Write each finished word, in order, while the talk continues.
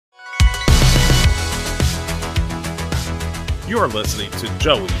You're listening to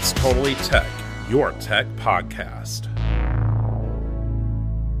Joey's Totally Tech, your tech podcast.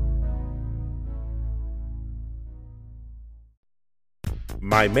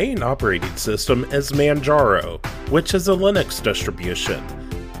 My main operating system is Manjaro, which is a Linux distribution.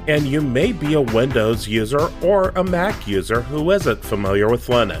 And you may be a Windows user or a Mac user who isn't familiar with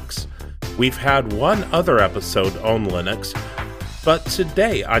Linux. We've had one other episode on Linux, but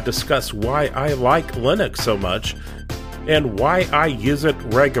today I discuss why I like Linux so much and why I use it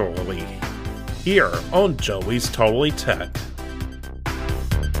regularly, here on Joey's Totally Tech.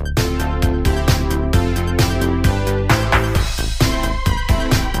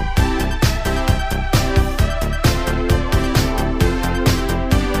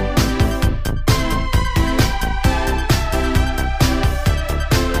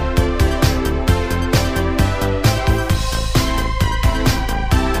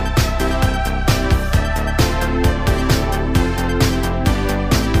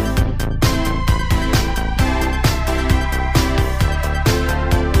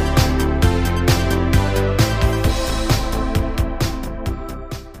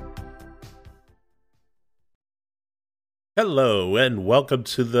 Hello, and welcome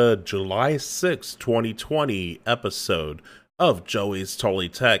to the July 6, 2020 episode of Joey's Totally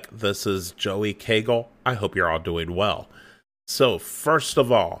Tech. This is Joey Cagle. I hope you're all doing well. So, first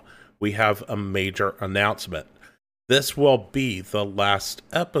of all, we have a major announcement. This will be the last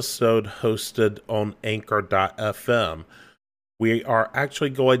episode hosted on Anchor.fm. We are actually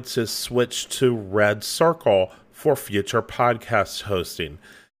going to switch to Red Circle for future podcast hosting.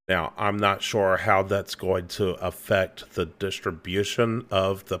 Now, I'm not sure how that's going to affect the distribution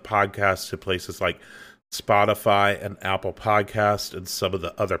of the podcast to places like Spotify and Apple Podcast and some of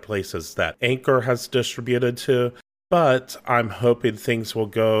the other places that Anchor has distributed to. But I'm hoping things will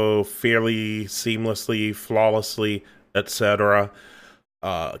go fairly seamlessly, flawlessly, etc.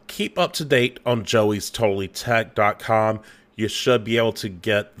 Keep up to date on joeystotallytech.com. You should be able to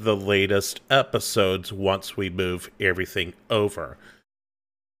get the latest episodes once we move everything over.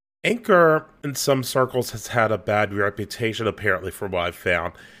 Anchor, in some circles, has had a bad reputation, apparently, from what I've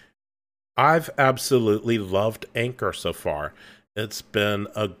found. I've absolutely loved Anchor so far. It's been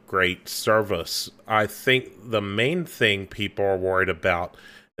a great service. I think the main thing people are worried about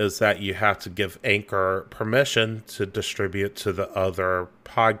is that you have to give Anchor permission to distribute to the other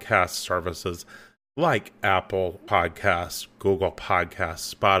podcast services like Apple Podcasts, Google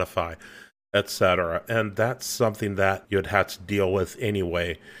Podcasts, Spotify, etc. And that's something that you'd have to deal with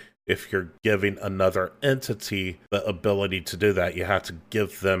anyway. If you're giving another entity the ability to do that, you have to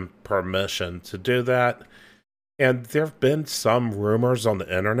give them permission to do that. And there have been some rumors on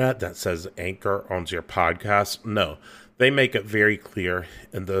the internet that says Anchor owns your podcast. No, they make it very clear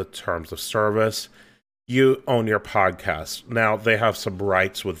in the terms of service. You own your podcast. Now, they have some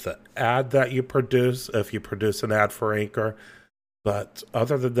rights with the ad that you produce, if you produce an ad for Anchor. But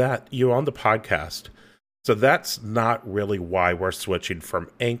other than that, you own the podcast. So that's not really why we're switching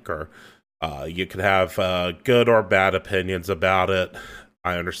from Anchor. You could have good or bad opinions about it.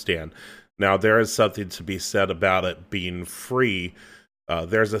 I understand. Now, there is something to be said about it being free.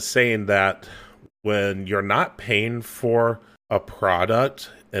 There's a saying that when you're not paying for a product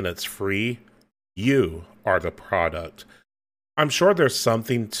and it's free, you are the product. I'm sure there's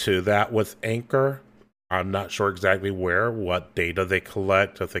something to that with Anchor. I'm not sure exactly what data they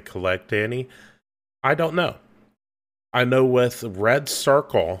collect, if they collect any. I don't know. I know with Red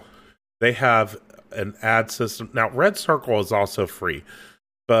Circle, they have an ad system. Now, Red Circle is also free,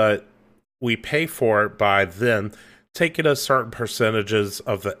 but we pay for it by them taking a certain percentages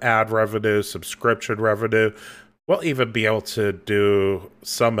of the ad revenue, subscription revenue. We'll even be able to do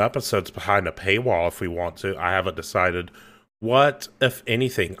some episodes behind a paywall if we want to. I haven't decided what, if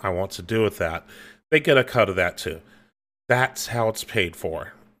anything, I want to do with that. They get a cut of that too. That's how it's paid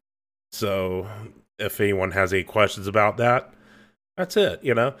for. So if anyone has any questions about that, that's it,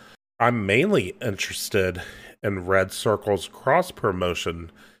 I'm mainly interested in Red Circle's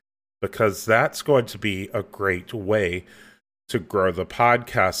cross-promotion because that's going to be a great way to grow the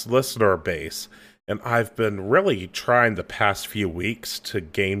podcast listener base. And I've been really trying the past few weeks to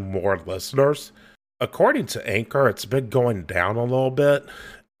gain more listeners. According to Anchor, it's been going down a little bit.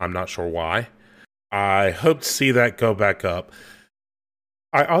 I'm not sure why. I hope to see that go back up.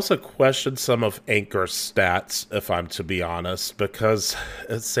 I also questioned some of Anchor's stats, if I'm to be honest, because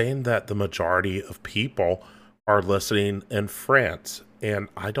it's saying that the majority of people are listening in France, and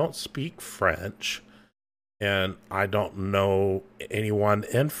I don't speak French, and I don't know anyone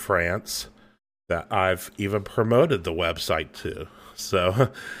in France that I've even promoted the website to.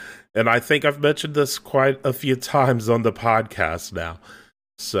 So And I think I've mentioned this quite a few times on the podcast now.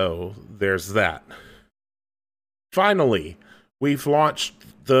 So there's that. Finally, we've launched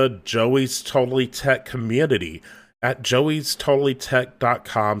the Joey's Totally Tech community at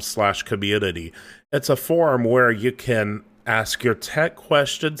joeystotallytech.com/community. It's a forum where you can ask your tech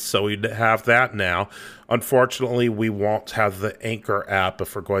questions, so we have that now. Unfortunately, we won't have the Anchor app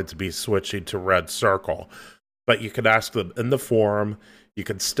if we're going to be switching to Red Circle. But you can ask them in the forum. You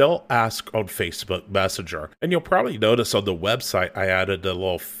can still ask on Facebook Messenger. And you'll probably notice on the website I added a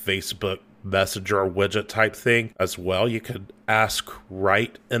little Facebook Messenger widget type thing as well. You can ask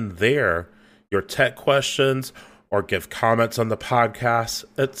right in there your tech questions or give comments on the podcast,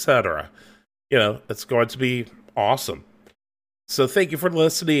 etc. It's going to be awesome. So thank you for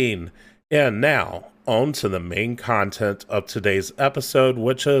listening. And now, on to the main content of today's episode,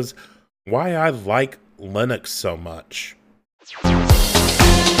 which is why I like Linux so much.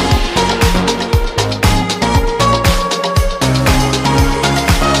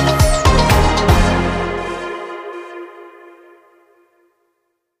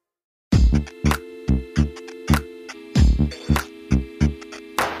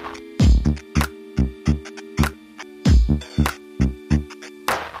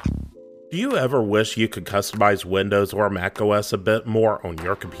 Do you ever wish you could customize Windows or macOS a bit more on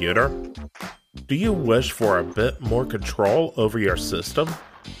your computer? Do you wish for a bit more control over your system?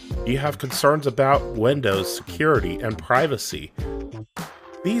 Do you have concerns about Windows security and privacy?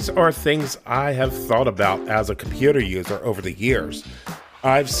 These are things I have thought about as a computer user over the years.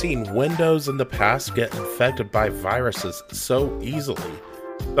 I've seen Windows in the past get infected by viruses so easily,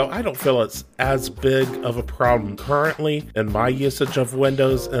 though I don't feel it's as big of a problem currently in my usage of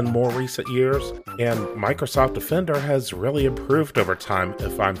Windows in more recent years, and Microsoft Defender has really improved over time,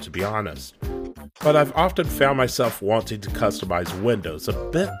 if I'm to be honest. But I've often found myself wanting to customize Windows a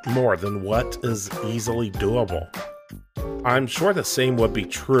bit more than what is easily doable. I'm sure the same would be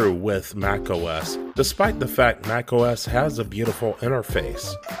true with macOS, despite the fact macOS has a beautiful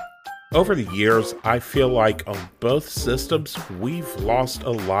interface. Over the years, I feel like on both systems, we've lost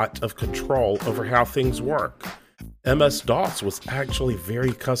a lot of control over how things work. MS-DOS was actually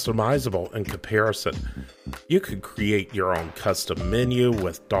very customizable in comparison. You could create your own custom menu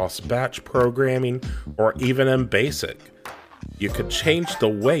with DOS batch programming, or even in BASIC. You could change the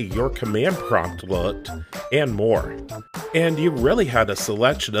way your command prompt looked, and more. And you really had a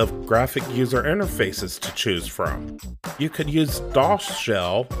selection of graphic user interfaces to choose from. You could use DOS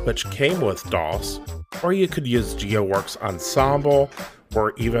Shell, which came with DOS, or you could use GeoWorks Ensemble,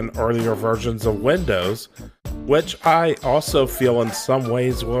 or even earlier versions of Windows, which I also feel in some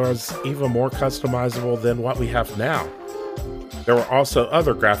ways was even more customizable than what we have now. There were also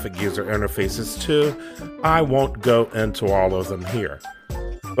other graphic user interfaces too. I won't go into all of them here.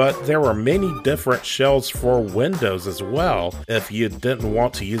 But there were many different shells for Windows as well if you didn't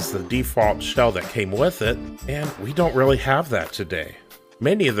want to use the default shell that came with it, and we don't really have that today.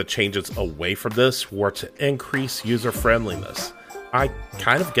 Many of the changes away from this were to increase user friendliness. I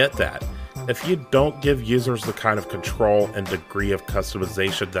kind of get that. If you don't give users the kind of control and degree of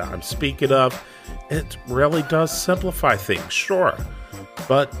customization that I'm speaking of, it really does simplify things, sure.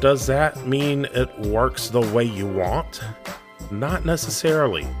 But does that mean it works the way you want? Not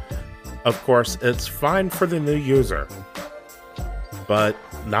necessarily. Of course, it's fine for the new user, but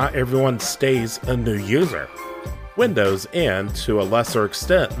not everyone stays a new user. Windows and, to a lesser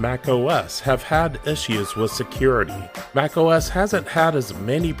extent, macOS have had issues with security. macOS hasn't had as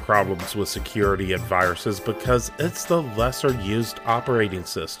many problems with security and viruses because it's the lesser used operating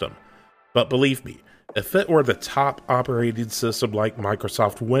system. But believe me, if it were the top operating system like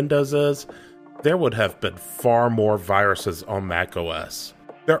Microsoft Windows is, there would have been far more viruses on macOS.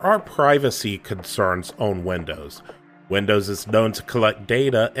 There are privacy concerns on Windows. Windows is known to collect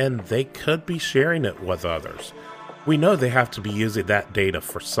data, and they could be sharing it with others. We know they have to be using that data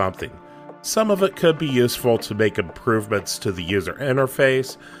for something. Some of it could be useful to make improvements to the user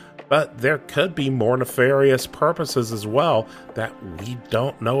interface, but there could be more nefarious purposes as well that we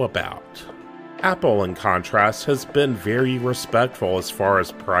don't know about. Apple, in contrast, has been very respectful as far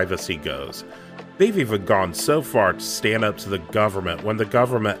as privacy goes. They've even gone so far to stand up to the government when the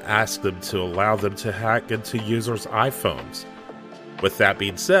government asked them to allow them to hack into users' iPhones. With that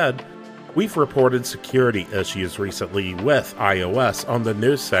being said, we've reported security issues recently with iOS on the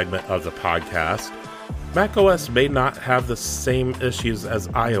news segment of the podcast. macOS may not have the same issues as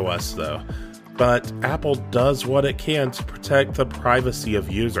iOS though, but Apple does what it can to protect the privacy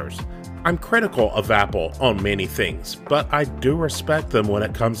of users. I'm critical of Apple on many things, but I do respect them when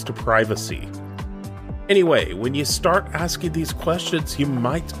it comes to privacy. Anyway, when you start asking these questions, you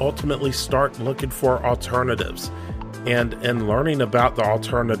might ultimately start looking for alternatives. And in learning about the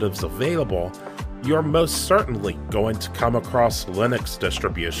alternatives available, you're most certainly going to come across Linux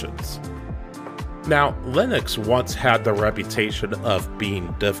distributions. Now, Linux once had the reputation of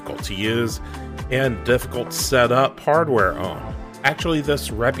being difficult to use and difficult to set up hardware on. Actually,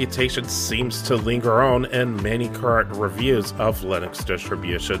 this reputation seems to linger on in many current reviews of Linux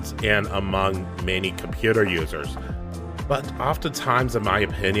distributions and among many computer users. But oftentimes, in my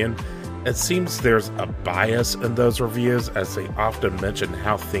opinion, it seems there's a bias in those reviews, as they often mention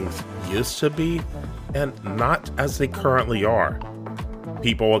how things used to be and not as they currently are.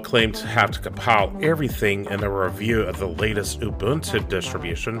 People will claim to have to compile everything in a review of the latest Ubuntu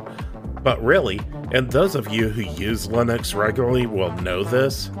distribution, but really, and those of you who use Linux regularly will know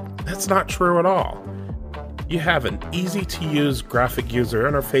this, that's not true at all. You have an easy-to-use graphic user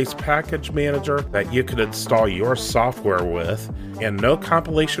interface package manager that you can install your software with, and no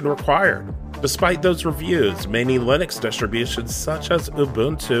compilation required. Despite those reviews, many Linux distributions such as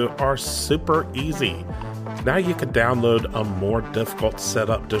Ubuntu are super easy. Now you can download a more difficult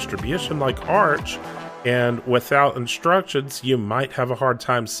setup distribution like Arch, and without instructions, you might have a hard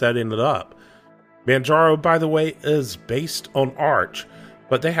time setting it up. Manjaro, by the way, is based on Arch,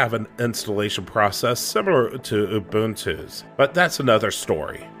 but they have an installation process similar to Ubuntu's. But that's another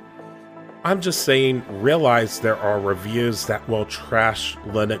story. I'm just saying, realize there are reviews that will trash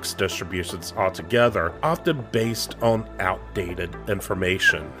Linux distributions altogether, often based on outdated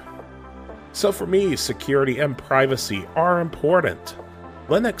information. So for me, security and privacy are important.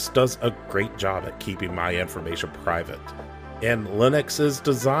 Linux does a great job at keeping my information private, and Linux is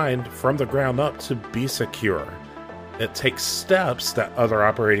designed from the ground up to be secure. It takes steps that other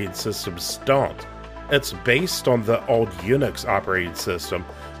operating systems don't. It's based on the old Unix operating system,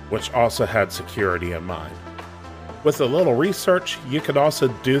 which also had security in mind. With a little research, you can also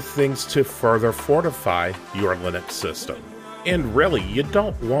do things to further fortify your Linux system. And really, you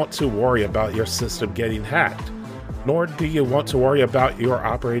don't want to worry about your system getting hacked, nor do you want to worry about your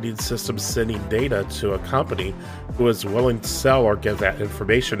operating system sending data to a company who is willing to sell or give that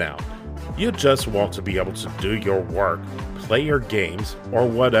information out. You just want to be able to do your work, play your games, or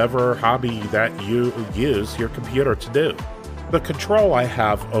whatever hobby that you use your computer to do. The control I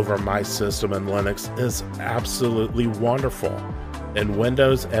have over my system in Linux is absolutely wonderful. In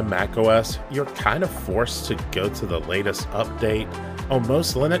Windows and macOS, you're kind of forced to go to the latest update. On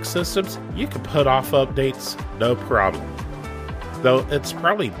most Linux systems, you can put off updates, no problem. Though it's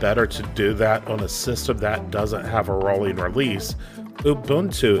probably better to do that on a system that doesn't have a rolling release.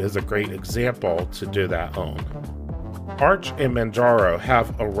 Ubuntu is a great example to do that on. Arch and Manjaro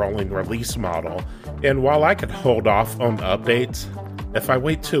have a rolling release model, and while I can hold off on updates, if I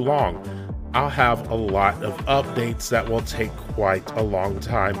wait too long, I'll have a lot of updates that will take quite a long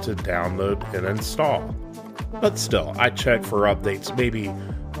time to download and install. But still, I check for updates maybe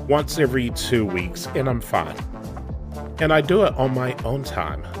once every 2 weeks and I'm fine. And I do it on my own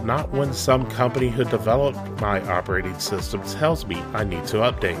time, not when some company who developed my operating system tells me I need to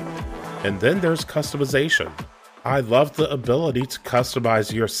update. And then there's customization. I love the ability to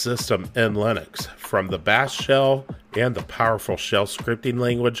customize your system in Linux, from the Bash shell and the powerful shell scripting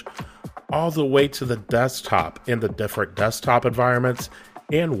language, all the way to the desktop and the different desktop environments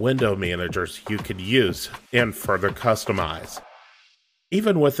and window managers you can use and further customize.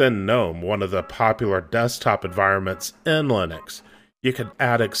 Even within GNOME, one of the popular desktop environments in Linux, you can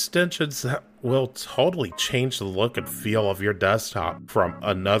add extensions that will totally change the look and feel of your desktop from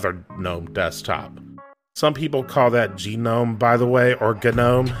another GNOME desktop. Some people call that GNOME, by the way, or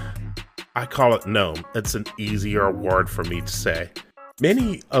GNOME. I call it GNOME. It's an easier word for me to say.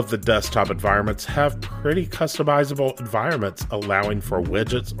 Many of the desktop environments have pretty customizable environments allowing for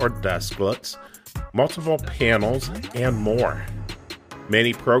widgets or desklets, multiple panels, and more.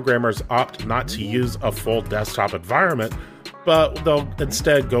 Many programmers opt not to use a full desktop environment, but they'll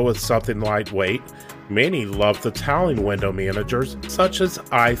instead go with something lightweight. Many love the tiling window managers such as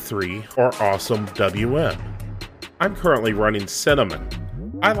i3 or Awesome WM. I'm currently running Cinnamon.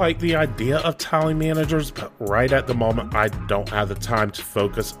 I like the idea of tiling managers, but right at the moment I don't have the time to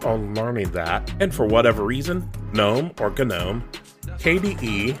focus on learning that, and for whatever reason, GNOME or GNOME,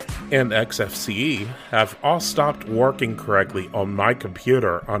 KDE, and XFCE have all stopped working correctly on my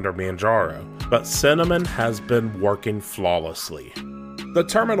computer under Manjaro, but Cinnamon has been working flawlessly. The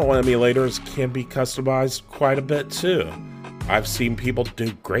terminal emulators can be customized quite a bit too. I've seen people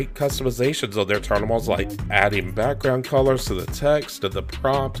do great customizations on their terminals, like adding background colors to the text of the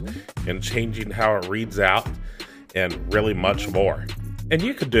prompt and changing how it reads out, and really much more. And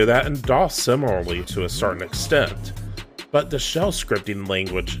you could do that in DOS similarly to a certain extent. But the shell scripting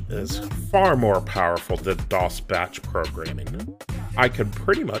language is far more powerful than DOS batch programming. I could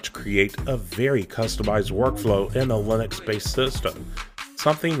pretty much create a very customized workflow in a Linux-based system,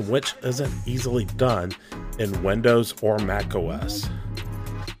 something which isn't easily done in Windows or macOS.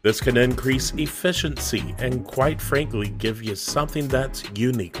 This can increase efficiency and, quite frankly, give you something that's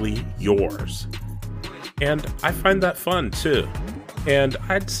uniquely yours. And I find that fun too. And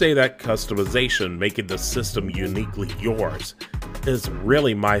I'd say that customization, making the system uniquely yours, is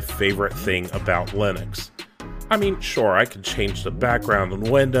really my favorite thing about Linux. I mean, sure, I could change the background in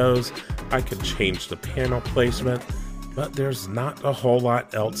Windows, I could change the panel placement, but there's not a whole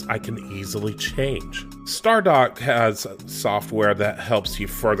lot else I can easily change. Stardock has software that helps you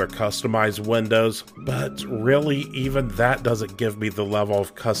further customize Windows, but really even that doesn't give me the level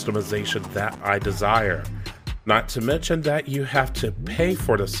of customization that I desire. Not to mention that you have to pay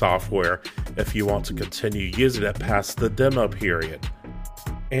for the software if you want to continue using it past the demo period.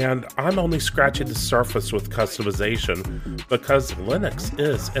 And I'm only scratching the surface with customization because Linux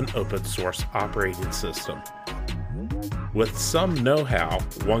is an open source operating system. With some know-how,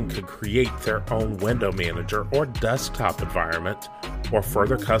 one could create their own window manager or desktop environment, or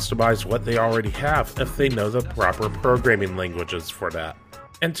further customize what they already have if they know the proper programming languages for that.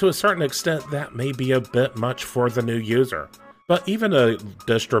 And to a certain extent, that may be a bit much for the new user. But even a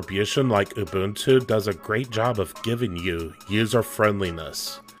distribution like Ubuntu does a great job of giving you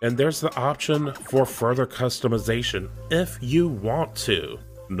user-friendliness. And there's the option for further customization if you want to.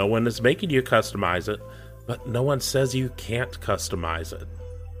 No one is making you customize it, but no one says you can't customize it.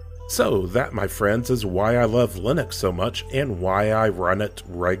 So that, my friends, is why I love Linux so much and why I run it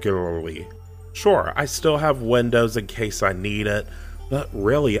regularly. Sure, I still have Windows in case I need it, but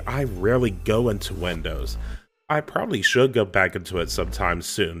really, I rarely go into Windows. I probably should go back into it sometime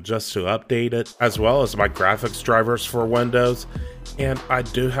soon just to update it, as well as my graphics drivers for Windows, and I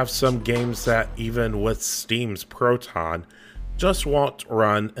do have some games that, even with Steam's Proton, just won't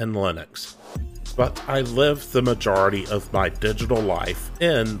run in Linux. But I live the majority of my digital life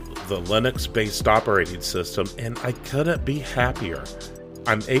in the Linux-based operating system, and I couldn't be happier.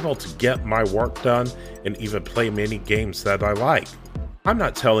 I'm able to get my work done and even play many games that I like. I'm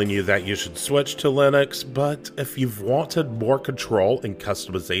not telling you that you should switch to Linux, but if you've wanted more control and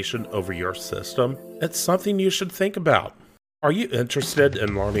customization over your system, it's something you should think about. Are you interested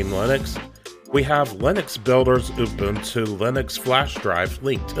in learning Linux? We have Linux Builder's Ubuntu Linux flash drive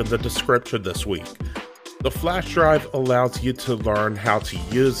linked in the description this week. The flash drive allows you to learn how to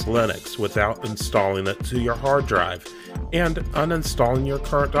use Linux without installing it to your hard drive and uninstalling your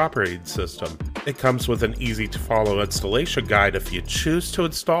current operating system. It comes with an easy-to-follow installation guide if you choose to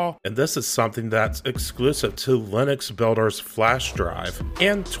install, and this is something that's exclusive to Linux Builder's flash drive,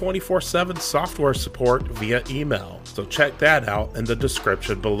 and 24/7 software support via email, so check that out in the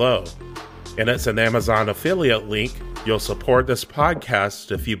description below. And it's an Amazon affiliate link. You'll support this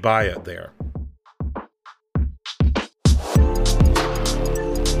podcast if you buy it there.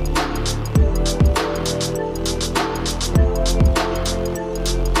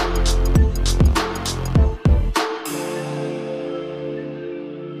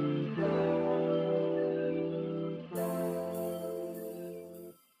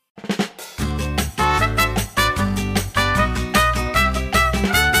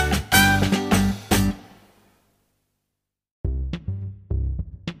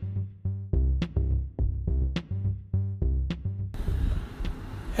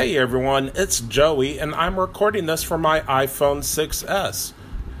 Hey everyone, it's Joey, and I'm recording this for my iPhone 6s.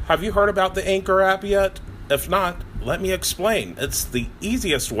 Have you heard about the Anchor app yet? If not, let me explain. It's the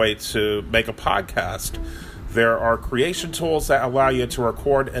easiest way to make a podcast. There are creation tools that allow you to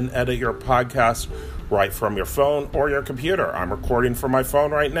record and edit your podcast right from your phone or your computer. I'm recording from my phone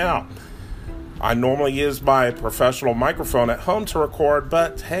right now. I normally use my professional microphone at home to record,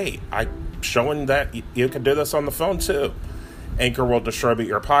 but hey, I'm showing that you can do this on the phone too. Anchor will distribute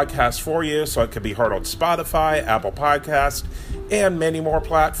your podcast for you so it can be heard on Spotify, Apple Podcasts, and many more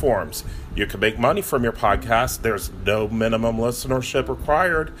platforms. You can make money from your podcast. There's no minimum listenership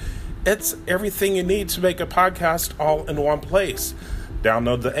required. It's everything you need to make a podcast all in one place.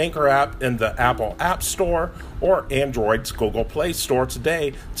 Download the Anchor app in the Apple App Store or Android's Google Play Store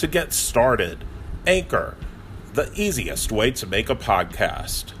today to get started. Anchor, the easiest way to make a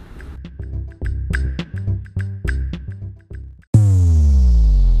podcast.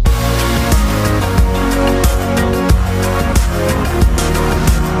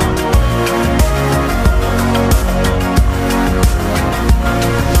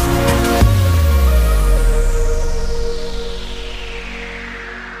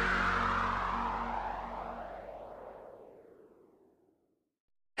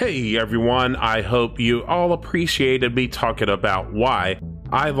 Hey everyone, I hope you all appreciated me talking about why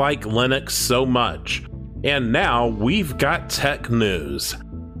I like Linux so much. And now we've got tech news.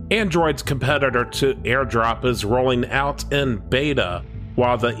 Android's competitor to AirDrop is rolling out in beta,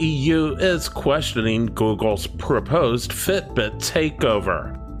 while the EU is questioning Google's proposed Fitbit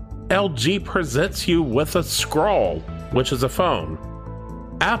takeover. LG presents you with a Scroll, which is a phone.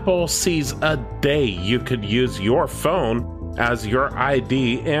 Apple sees a day you could use your phone as your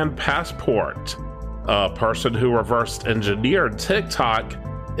ID and passport. A person who reverse engineered TikTok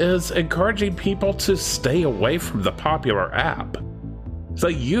is encouraging people to stay away from the popular app.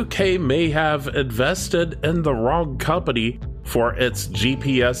 The UK may have invested in the wrong company for its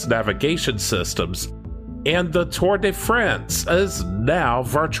GPS navigation systems, and the Tour de France is now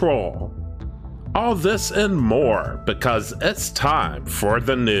virtual. All this and more because it's time for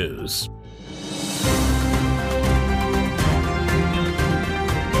the news.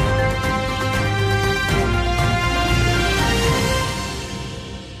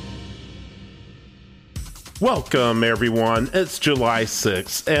 Welcome everyone, it's July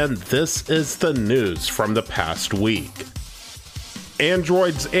 6th and this is the news from the past week.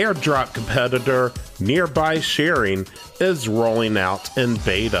 Android's AirDrop competitor, Nearby Sharing, is rolling out in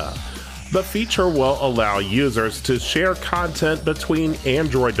beta. The feature will allow users to share content between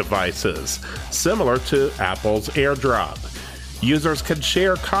Android devices, similar to Apple's AirDrop. Users can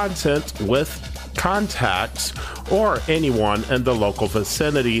share content with contacts or anyone in the local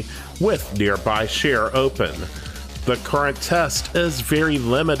vicinity with Nearby Share open. The current test is very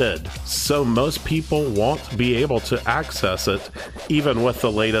limited, so most people won't be able to access it even with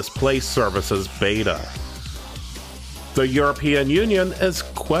the latest Play Services beta. The European Union is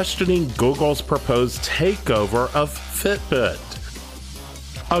questioning Google's proposed takeover of Fitbit.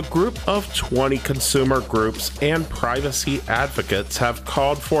 A group of 20 consumer groups and privacy advocates have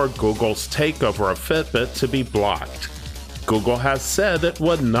called for Google's takeover of Fitbit to be blocked. Google has said it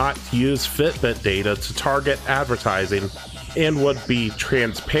would not use Fitbit data to target advertising and would be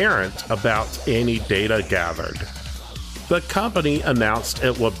transparent about any data gathered. The company announced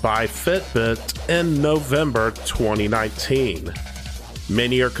it would buy Fitbit in November 2019.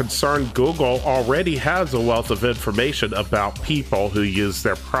 Many are concerned Google already has a wealth of information about people who use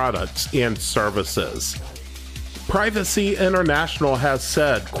their products and services. Privacy International has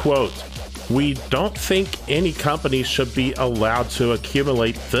said, quote, "We don't think any company should be allowed to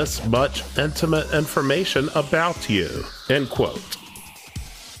accumulate this much intimate information about you," end quote.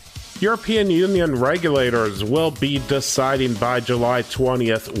 European Union regulators will be deciding by July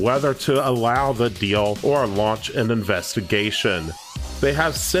 20th whether to allow the deal or launch an investigation. They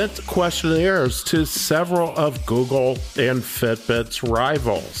have sent questionnaires to several of Google and Fitbit's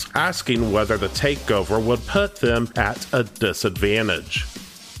rivals, asking whether the takeover would put them at a disadvantage.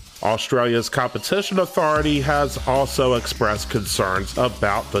 Australia's Competition Authority has also expressed concerns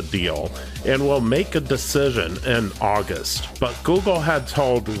about the deal and will make a decision in August. But Google had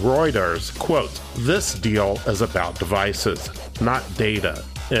told Reuters, quote, "This deal is about devices, not data,"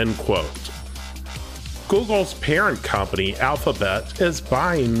 end quote. Google's parent company, Alphabet, is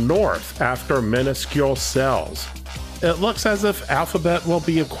buying North after minuscule sales. It looks as if Alphabet will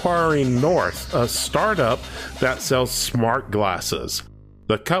be acquiring North, a startup that sells smart glasses.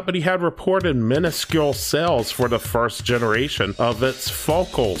 The company had reported minuscule sales for the first generation of its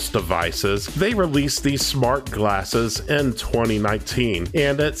Focals devices. They released these smart glasses in 2019,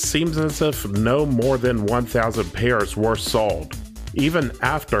 and it seems as if no more than 1,000 pairs were sold, even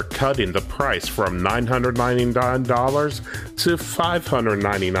after cutting the price from $999 to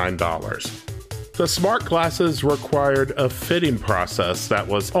 $599. The smart glasses required a fitting process that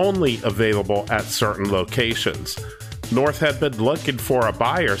was only available at certain locations. North had been looking for a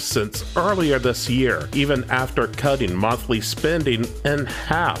buyer since earlier this year, even after cutting monthly spending in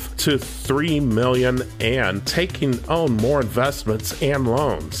half to $3 million and taking on more investments and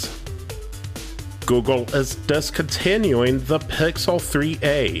loans. Google is discontinuing the Pixel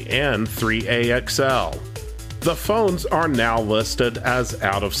 3a and 3a XL. The phones are now listed as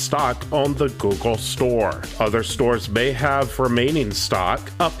out of stock on the Google Store. Other stores may have remaining stock.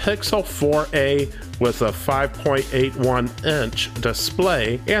 A Pixel 4a with a 5.81-inch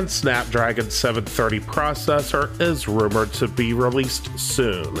display and Snapdragon 730 processor is rumored to be released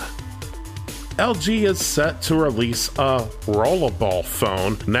soon. LG is set to release a rollable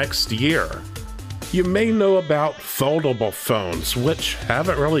phone next year. You may know about foldable phones, which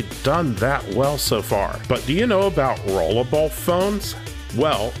haven't really done that well so far. But do you know about rollable phones?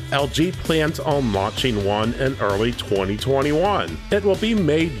 Well, LG plans on launching one in early 2021. It will be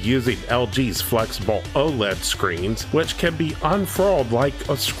made using LG's flexible OLED screens, which can be unfurled like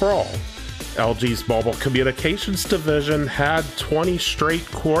a scroll. LG's mobile communications division had 20 straight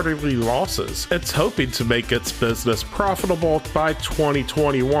quarterly losses. It's hoping to make its business profitable by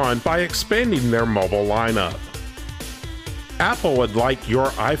 2021 by expanding their mobile lineup. Apple would like your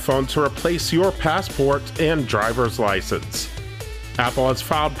iPhone to replace your passport and driver's license. Apple has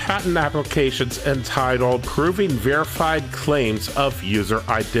filed patent applications entitled Proving Verified Claims of User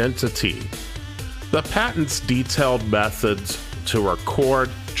Identity. The patents detailed methods to record,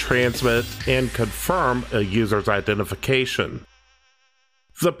 transmit, and confirm a user's identification.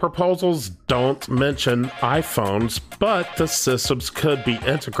 The proposals don't mention iPhones, but the systems could be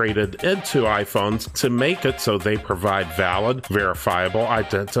integrated into iPhones to make it so they provide valid, verifiable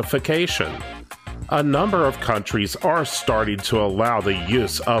identification. A number of countries are starting to allow the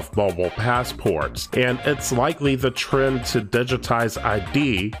use of mobile passports, and it's likely the trend to digitize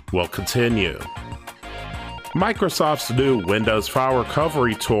ID will continue. Microsoft's new Windows File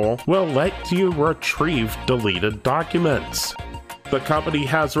Recovery tool will let you retrieve deleted documents. The company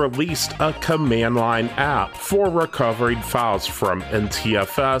has released a command line app for recovering files from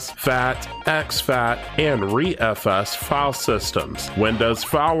NTFS, FAT, exFAT, and ReFS file systems. Windows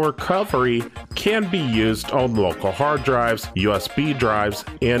File Recovery can be used on local hard drives, USB drives,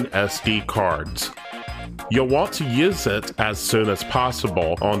 and SD cards. You'll want to use it as soon as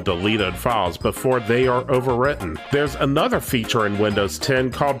possible on deleted files before they are overwritten. There's another feature in Windows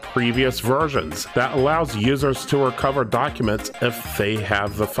 10 called Previous Versions that allows users to recover documents if they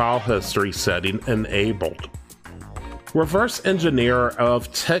have the file history setting enabled. Reverse engineer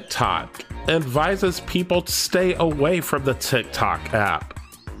of TikTok advises people to stay away from the TikTok app.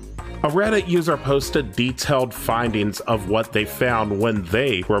 A Reddit user posted detailed findings of what they found when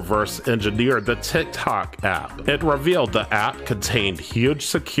they reverse engineered the TikTok app. It revealed the app contained huge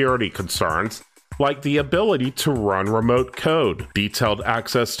security concerns, like the ability to run remote code, detailed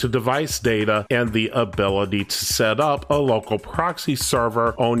access to device data, and the ability to set up a local proxy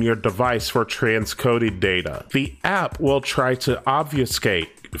server on your device for transcoding data. The app will try to obfuscate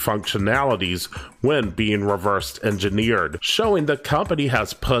functionalities when being reverse engineered, showing the company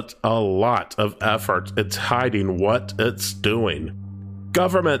has put a lot of effort into hiding what it's doing.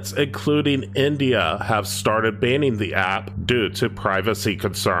 Governments, including India, have started banning the app due to privacy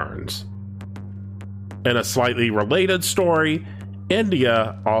concerns. In a slightly related story,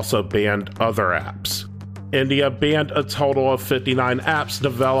 India also banned other apps. India banned a total of 59 apps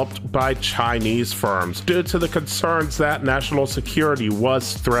developed by Chinese firms due to the concerns that national security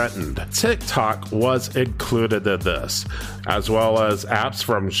was threatened. TikTok was included in this, as well as apps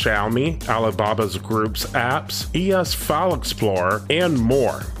from Xiaomi, Alibaba's Group's apps, ES File Explorer, and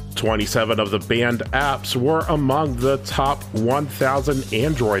more. 27 of the banned apps were among the top 1,000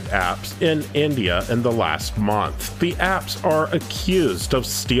 Android apps in India in the last month. The apps are accused of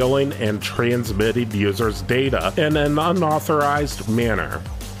stealing and transmitting users' data in an unauthorized manner.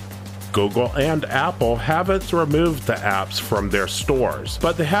 Google and Apple haven't removed the apps from their stores,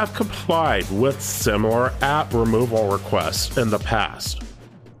 but they have complied with similar app removal requests in the past.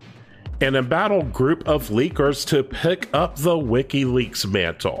 An embattled group of leakers to pick up the WikiLeaks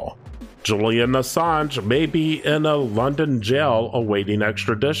mantle. Julian Assange may be in a London jail awaiting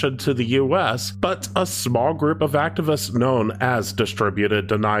extradition to the US, but a small group of activists known as Distributed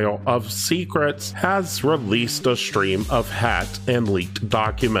Denial of Secrets has released a stream of hacked and leaked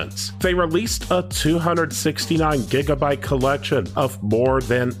documents. They released a 269-gigabyte collection of more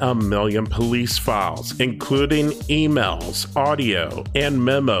than 1 million police files, including emails, audio, and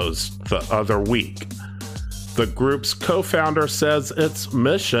memos the other week. The group's co-founder says its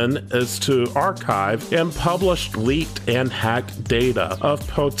mission is to archive and publish leaked and hacked data of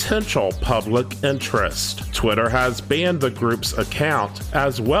potential public interest. Twitter has banned the group's account,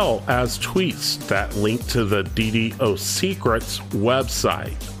 as well as tweets that link to the DDO Secrets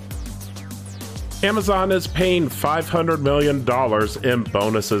website. Amazon is paying $500 million in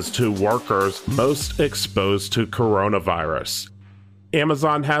bonuses to workers most exposed to coronavirus.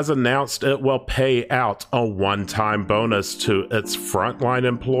 Amazon has announced it will pay out a one-time bonus to its frontline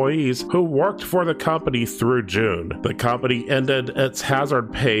employees who worked for the company through June. The company ended its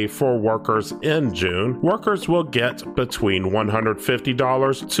hazard pay for workers in June. Workers will get between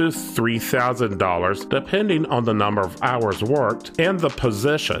 $150 to $3,000 depending on the number of hours worked and the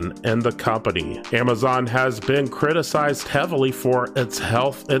position in the company. Amazon has been criticized heavily for its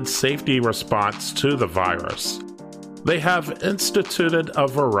health and safety response to the virus. They have instituted a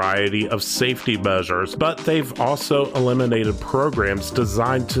variety of safety measures, but they've also eliminated programs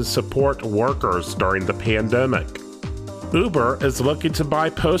designed to support workers during the pandemic. Uber is looking to buy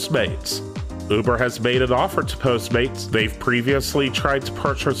Postmates. Uber has made an offer to Postmates. They've previously tried to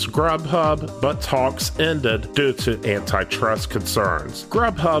purchase Grubhub, but talks ended due to antitrust concerns.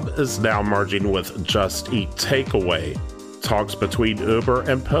 Grubhub is now merging with Just Eat Takeaway. Talks between Uber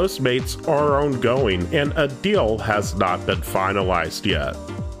and Postmates are ongoing, and a deal has not been finalized yet.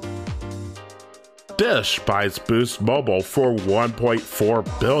 Dish buys Boost Mobile for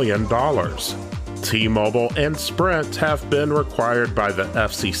 $1.4 billion. T-Mobile and Sprint have been required by the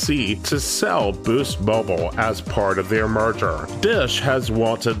FCC to sell Boost Mobile as part of their merger. Dish has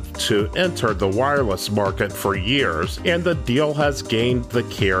wanted to enter the wireless market for years, and the deal has gained the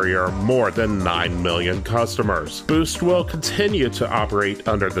carrier more than 9 million customers. Boost will continue to operate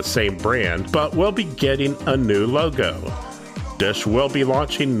under the same brand, but will be getting a new logo. Dish will be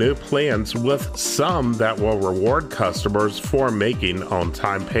launching new plans, with some that will reward customers for making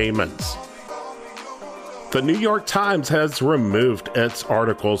on-time payments. The New York Times has removed its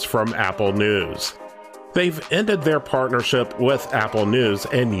articles from Apple News. They've ended their partnership with Apple News,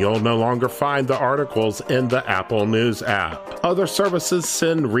 and you'll no longer find the articles in the Apple News app. Other services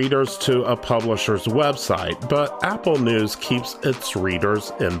send readers to a publisher's website, but Apple News keeps its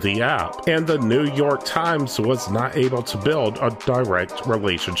readers in the app, and the New York Times was not able to build a direct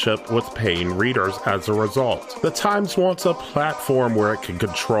relationship with paying readers as a result. The Times wants a platform where it can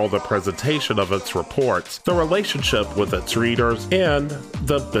control the presentation of its reports, the relationship with its readers, and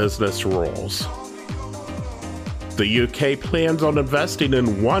the business rules. The UK plans on investing in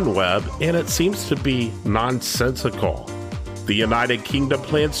OneWeb, and it seems to be nonsensical. The United Kingdom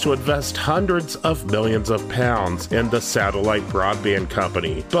plans to invest hundreds of millions of pounds in the satellite broadband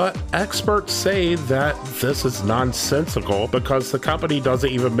company, but experts say that this is nonsensical because the company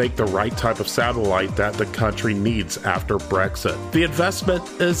doesn't even make the right type of satellite that the country needs after Brexit. The investment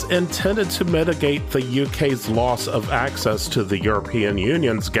is intended to mitigate the UK's loss of access to the European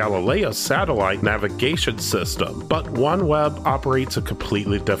Union's Galileo satellite navigation system, but OneWeb operates a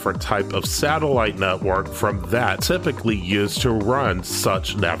completely different type of satellite network from that typically used to run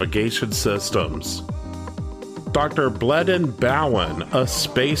such navigation systems. Dr. Bledin Bowen, a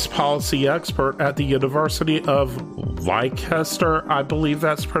space policy expert at the University of Leicester, I believe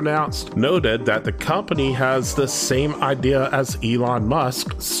that's pronounced, noted that the company has the same idea as Elon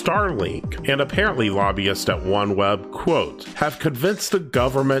Musk's Starlink, and apparently lobbyists at OneWeb, quote, have convinced the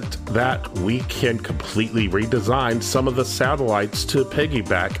government that we can completely redesign some of the satellites to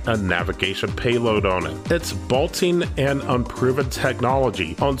piggyback a navigation payload on it. It's bolting an unproven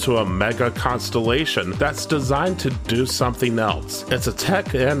technology onto a mega constellation that's designed to do something else. It's a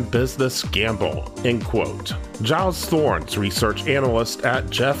tech and business gamble, end quote. Giles Thorns, research analyst at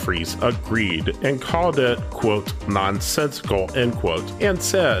Jefferies, agreed and called it, quote, nonsensical, end quote, and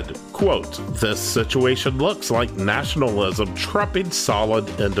said, quote, this situation looks like nationalism trumping solid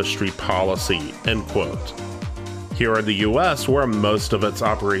industry policy, end quote. Here in the US, where most of its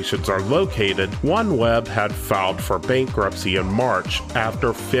operations are located, OneWeb had filed for bankruptcy in March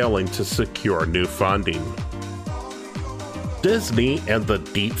after failing to secure new funding. Disney and the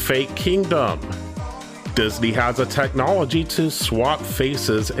Deepfake Kingdom. Disney has a technology to swap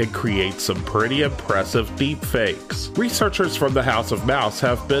faces and create some pretty impressive deepfakes. Researchers from the House of Mouse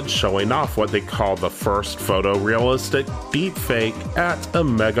have been showing off what they call the first photorealistic deepfake at a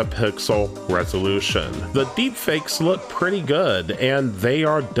megapixel resolution. The deepfakes look pretty good, and they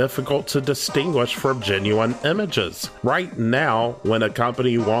are difficult to distinguish from genuine images. Right now, when a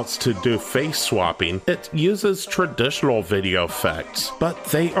company wants to do face swapping, it uses traditional video effects, but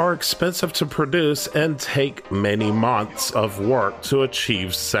they are expensive to produce and take many months of work to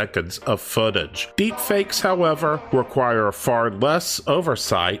achieve seconds of footage. Deepfakes, however, require far less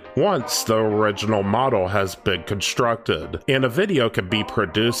oversight once the original model has been constructed, and a video can be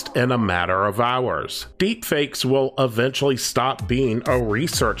produced in a matter of hours. Deepfakes will eventually stop being a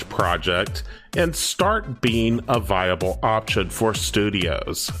research project and start being a viable option for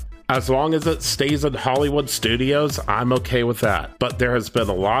studios. As long as it stays in Hollywood studios, I'm okay with that. But there has been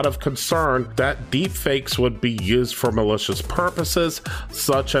a lot of concern that deepfakes would be used for malicious purposes,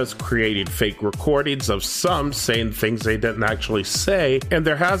 such as creating fake recordings of some saying things they didn't actually say, and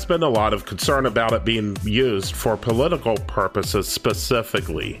there has been a lot of concern about it being used for political purposes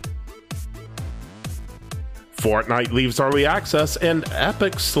specifically. Fortnite leaves early access and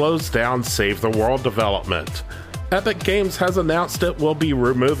Epic slows down Save the World development. Epic Games has announced it will be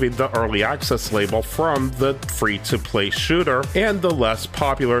removing the early access label from the free-to-play shooter and the less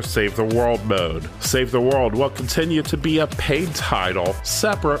popular Save the World mode. Save the World will continue to be a paid title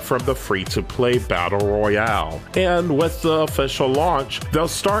separate from the free-to-play Battle Royale. And with the official launch, they'll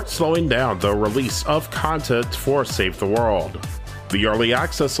start slowing down the release of content for Save the World. The early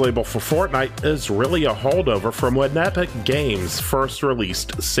access label for Fortnite is really a holdover from when Epic Games first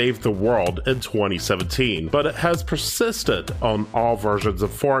released Save the World in 2017, but it has persisted on all versions of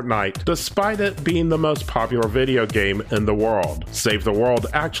Fortnite, despite it being the most popular video game in the world. Save the World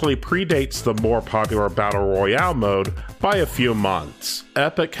actually predates the more popular Battle Royale mode by a few months.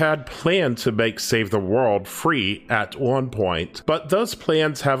 Epic had planned to make Save the World free at one point, but those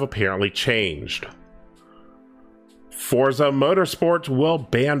plans have apparently changed. Forza Motorsport will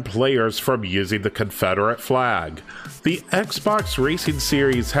ban players from using the Confederate flag. The Xbox Racing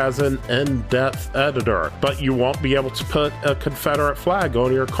Series has an in-depth editor, but you won't be able to put a Confederate flag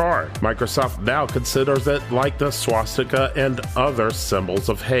on your car. Microsoft now considers it like the swastika and other symbols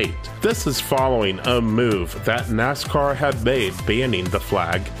of hate. This is following a move that NASCAR had made banning the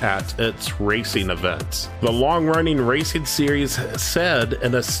flag at its racing events. The long-running Racing Series said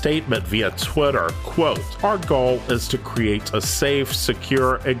in a statement via Twitter, quote, "Our goal is to create a safe,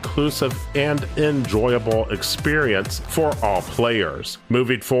 secure, inclusive, and enjoyable experience for all players.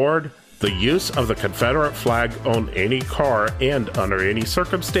 Moving forward, the use of the Confederate flag on any car and under any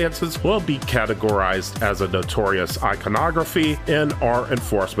circumstances will be categorized as a notorious iconography in our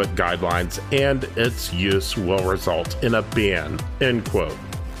enforcement guidelines, and its use will result in a ban." End quote.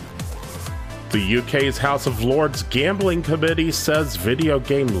 The UK's House of Lords Gambling Committee says video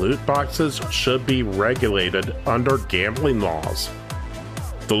game loot boxes should be regulated under gambling laws.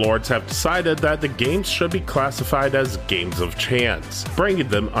 The Lords have decided that the games should be classified as games of chance, bringing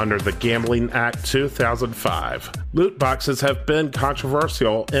them under the Gambling Act 2005. Loot boxes have been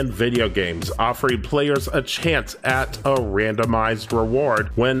controversial in video games, offering players a chance at a randomized reward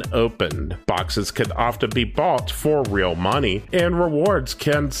when opened. Boxes can often be bought for real money, and rewards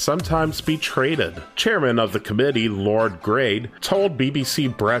can sometimes be traded. Chairman of the committee, Lord Grade, told BBC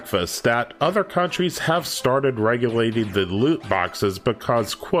Breakfast that other countries have started regulating the loot boxes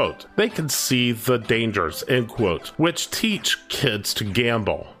because, quote, "they can see the dangers," end quote, which teach kids to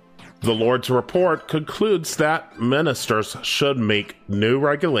gamble. The Lord's report concludes that ministers should make new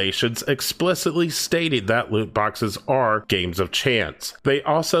regulations explicitly stating that loot boxes are games of chance. They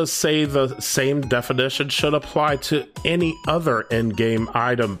also say the same definition should apply to any other in-game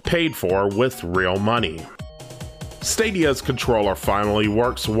item paid for with real money. Stadia's controller finally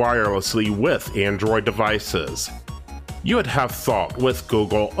works wirelessly with Android devices. You would have thought with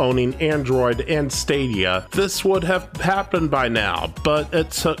Google owning Android and Stadia, this would have happened by now, but it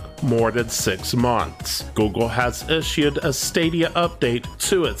took more than 6 months. Google has issued a Stadia update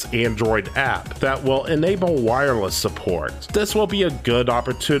to its Android app that will enable wireless support. This will be a good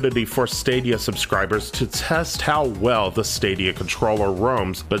opportunity for Stadia subscribers to test how well the Stadia controller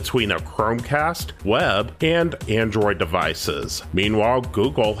roams between a Chromecast, web, and Android devices. Meanwhile,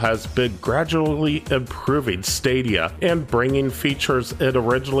 Google has been gradually improving Stadia and bringing features it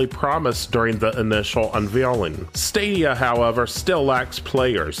originally promised during the initial unveiling. Stadia, however, still lacks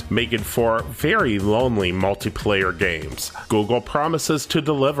players, making for very lonely multiplayer games. Google promises to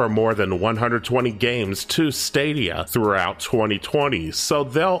deliver more than 120 games to Stadia throughout 2020, so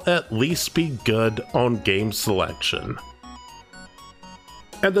they'll at least be good on game selection.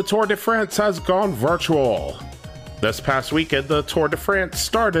 And the Tour de France has gone virtual. This past weekend, the Tour de France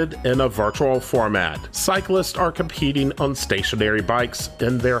started in a virtual format. Cyclists are competing on stationary bikes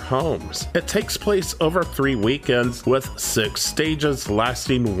in their homes. It takes place over 3 weekends with 6 stages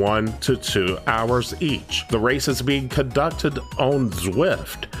lasting 1 to 2 hours each. The race is being conducted on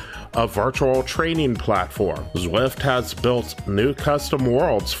Zwift, a virtual training platform. Zwift has built new custom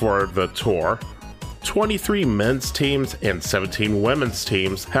worlds for the Tour. 23 men's teams and 17 women's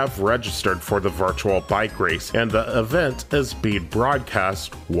teams have registered for the virtual bike race, and the event is being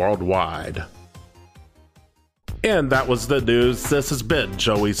broadcast worldwide. And that was the news. This has been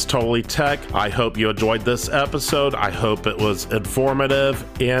Joey's Totally Tech. I hope you enjoyed this episode. I hope it was informative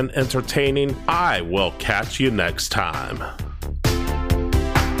and entertaining. I will catch you next time.